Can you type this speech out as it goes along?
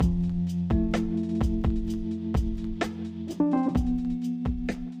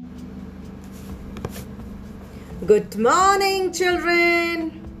Good morning,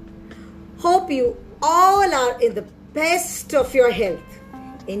 children. Hope you all are in the best of your health,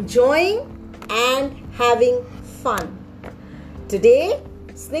 enjoying and having fun. Today,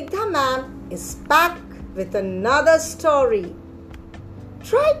 Snigdha ma'am is back with another story.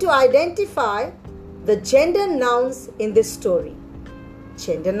 Try to identify the gender nouns in this story.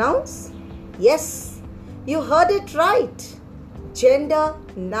 Gender nouns? Yes, you heard it right. Gender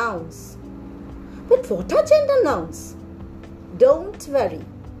nouns. But what are gender nouns? Don't worry,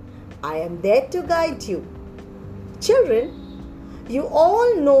 I am there to guide you. Children, you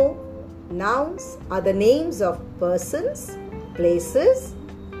all know nouns are the names of persons, places,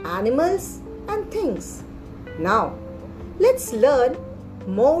 animals and things. Now, let's learn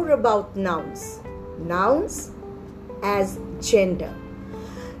more about nouns. Nouns as gender.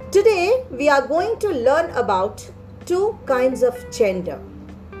 Today, we are going to learn about two kinds of gender.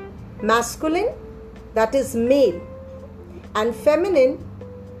 Masculine, that is male, and feminine,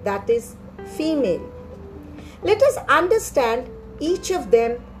 that is female. Let us understand each of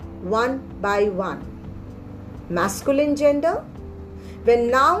them one by one. Masculine gender. When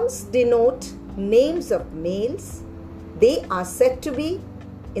nouns denote names of males, they are said to be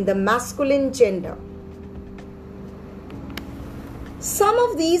in the masculine gender. Some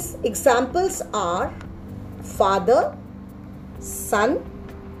of these examples are father, son,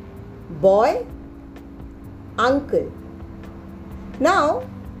 boy, uncle. Now,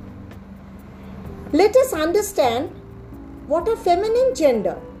 let us understand what are feminine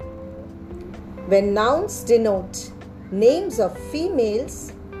gender. When nouns denote names of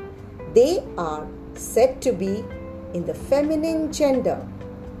females, they are said to be in the feminine gender.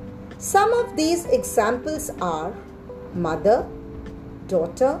 Some of these examples are mother,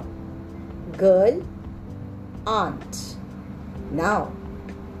 daughter, girl, aunt. Now,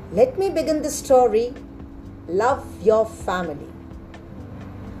 let me begin the story. Love your family.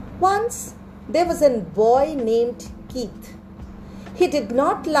 Once there was a boy named Keith. He did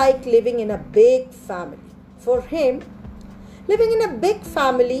not like living in a big family. For him, living in a big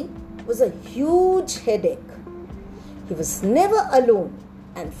family was a huge headache. He was never alone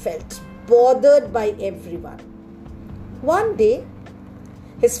and felt bothered by everyone. One day,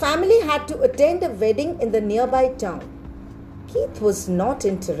 his family had to attend a wedding in the nearby town. Keith was not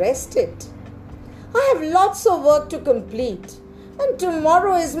interested. I have lots of work to complete, and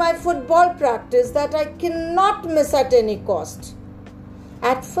tomorrow is my football practice that I cannot miss at any cost.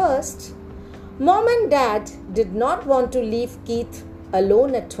 At first, Mom and Dad did not want to leave Keith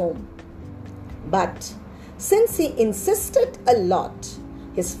alone at home. But since he insisted a lot,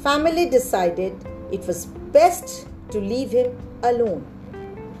 his family decided it was best to leave him alone.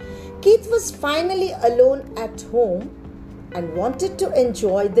 Keith was finally alone at home and wanted to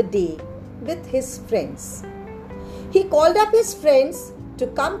enjoy the day with his friends. He called up his friends to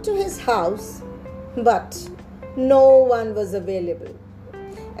come to his house, but no one was available.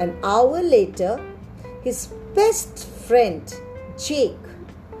 An hour later, his best friend, Jake,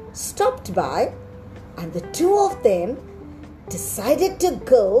 stopped by and the two of them decided to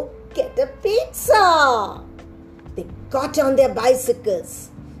go get a pizza. They got on their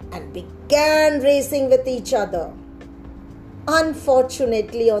bicycles and began racing with each other.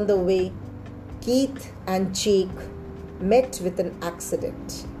 Unfortunately, on the way, Keith and Jake met with an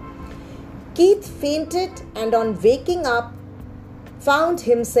accident. Keith fainted and on waking up, found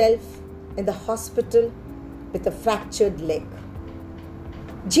himself in the hospital with a fractured leg.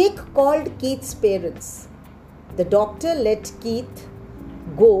 Jake called Keith's parents. The doctor let Keith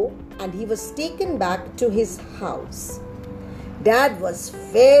go and he was taken back to his house. Dad was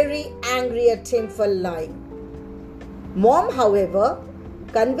very angry at him for lying. Mom, however,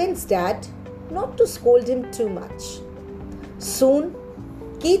 convinced Dad not to scold him too much. Soon,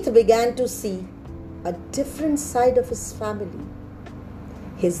 Keith began to see a different side of his family.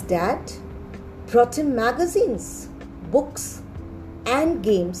 His dad brought him magazines, books, and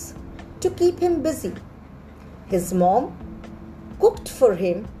games to keep him busy. His mom cooked for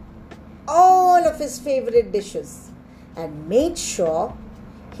him all of his favorite dishes and made sure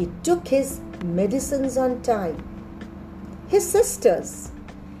he took his medicines on time. His sisters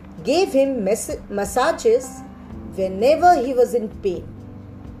gave him massages whenever he was in pain,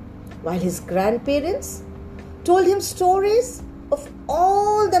 while his grandparents told him stories of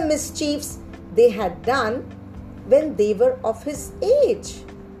all the mischiefs they had done when they were of his age.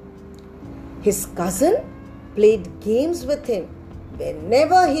 His cousin played games with him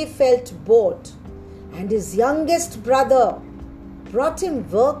whenever he felt bored, and his youngest brother brought him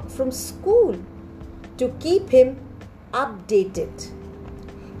work from school to keep him updated.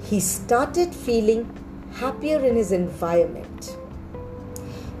 He started feeling happier in his environment.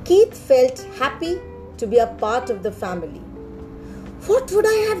 Keith felt happy to be a part of the family. What would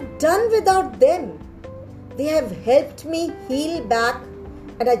I have done without them? They have helped me heal back,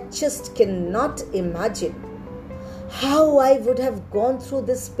 and I just cannot imagine how I would have gone through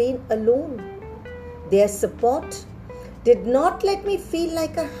this pain alone. Their support did not let me feel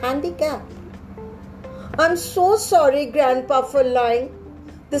like a handicap. I'm so sorry, Grandpa, for lying.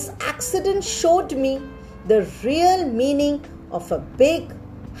 This accident showed me the real meaning of a big,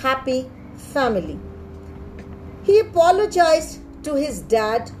 happy family. He apologized to his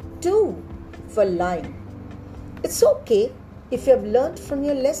dad too for lying. It's okay if you have learned from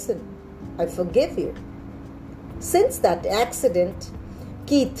your lesson. I forgive you. Since that accident,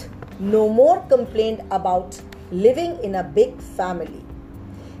 Keith no more complained about living in a big family.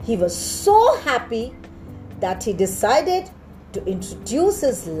 He was so happy that he decided to introduce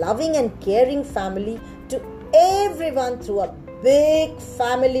his loving and caring family to everyone through a big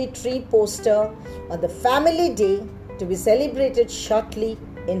family tree poster on the family day to be celebrated shortly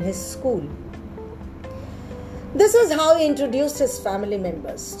in his school. This is how he introduced his family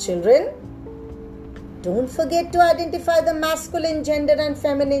members. Children, don't forget to identify the masculine gender and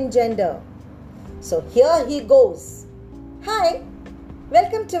feminine gender. So here he goes. Hi,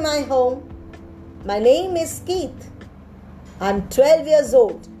 welcome to my home. My name is Keith. I'm 12 years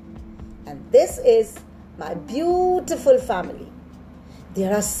old, and this is my beautiful family.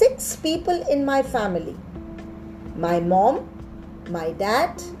 There are 6 people in my family. My mom, my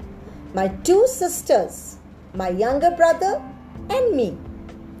dad, my 2 sisters, my younger brother, and me.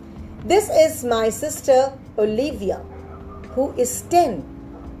 This is my sister Olivia, who is 10.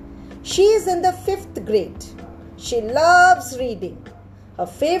 She is in the 5th grade. She loves reading. Her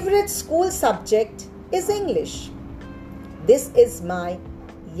favorite school subject is English. This is my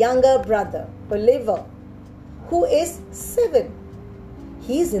younger brother, Oliver, who is 7.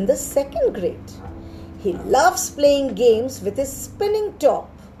 He is in the 2nd grade. He loves playing games with his spinning top.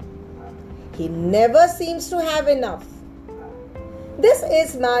 He never seems to have enough. This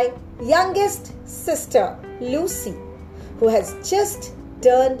is my youngest sister, Lucy, who has just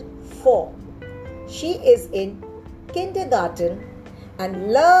turned 4. She is in kindergarten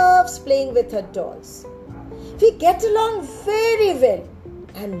and loves playing with her dolls. We get along very well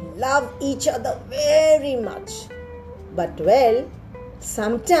and love each other very much. But well,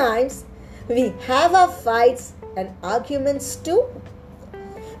 sometimes we have our fights and arguments too.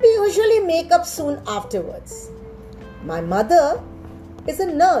 We usually make up soon afterwards. My mother is a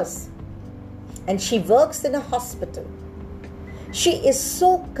nurse and she works in a hospital. She is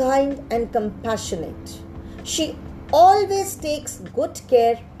so kind and compassionate. She always takes good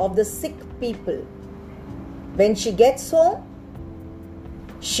care of the sick people. When she gets home,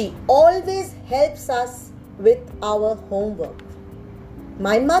 she always helps us with our homework.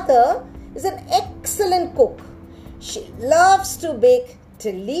 My mother is an excellent cook. She loves to bake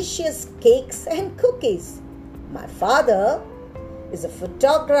delicious cakes and cookies. My father is a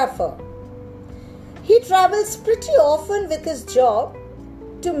photographer. He travels pretty often with his job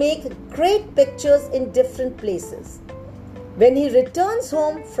to make great pictures in different places. When he returns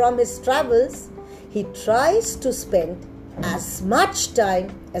home from his travels, he tries to spend as much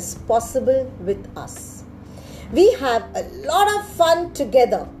time as possible with us. We have a lot of fun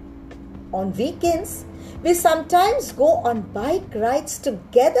together. On weekends, we sometimes go on bike rides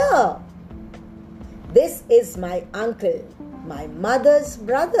together. This is my uncle, my mother's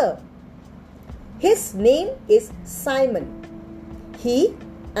brother. His name is Simon. He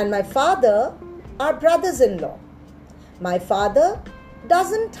and my father are brothers-in-law. My father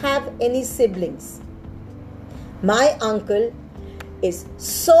doesn't have any siblings. My uncle is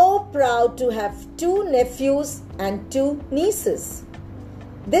so proud to have 2 nephews and 2 nieces.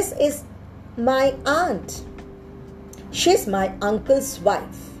 This is my aunt. She's my uncle's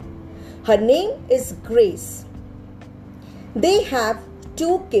wife. Her name is Grace. They have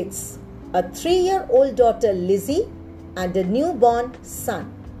 2 kids, a 3-year-old daughter Lizzie and a newborn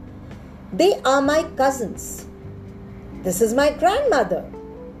son. They are my cousins. This is my grandmother.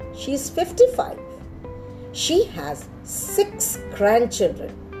 She is 55. She has 6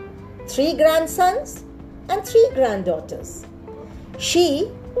 grandchildren, 3 grandsons and 3 granddaughters.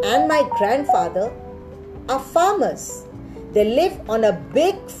 She and my grandfather are farmers. They live on a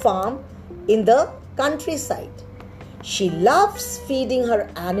big farm in the countryside. She loves feeding her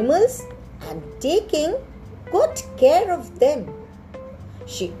animals and taking good care of them.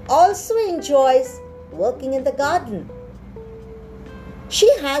 She also enjoys working in the garden. She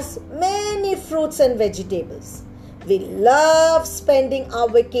has many fruits and vegetables. We love spending our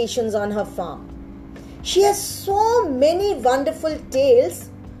vacations on her farm. She has so many wonderful tales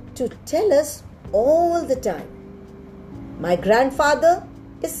to tell us all the time. My grandfather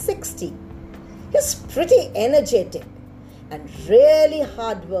is 60. He's pretty energetic and really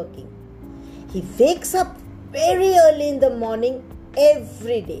hardworking. He wakes up very early in the morning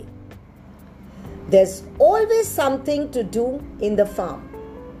every day. There's always something to do in the farm.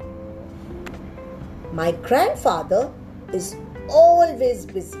 My grandfather is always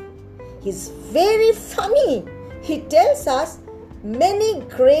busy. He's very funny. He tells us many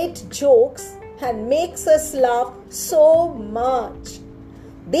great jokes and makes us laugh so much.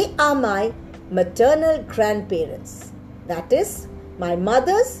 They are my maternal grandparents. That is, my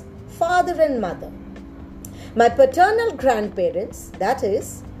mother's father and mother. My paternal grandparents, that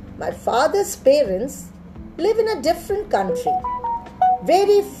is, my father's parents, live in a different country,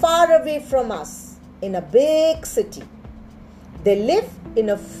 very far away from us, in a big city. They live in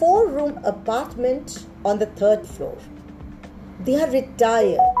a 4-room apartment on the 3rd floor. They are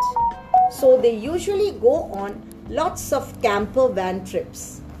retired, so they usually go on lots of camper van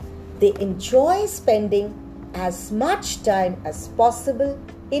trips. They enjoy spending as much time as possible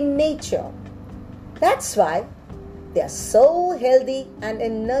in nature. That's why they are so healthy and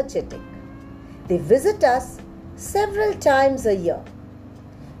energetic. They visit us several times a year.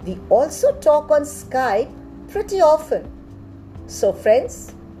 We also talk on Skype pretty often. So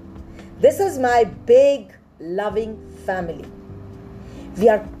friends, this is my big, loving family. We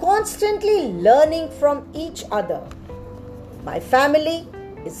are constantly learning from each other. My family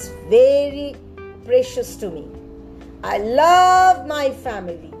is very precious to me. I love my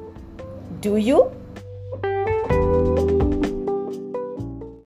family. Do you?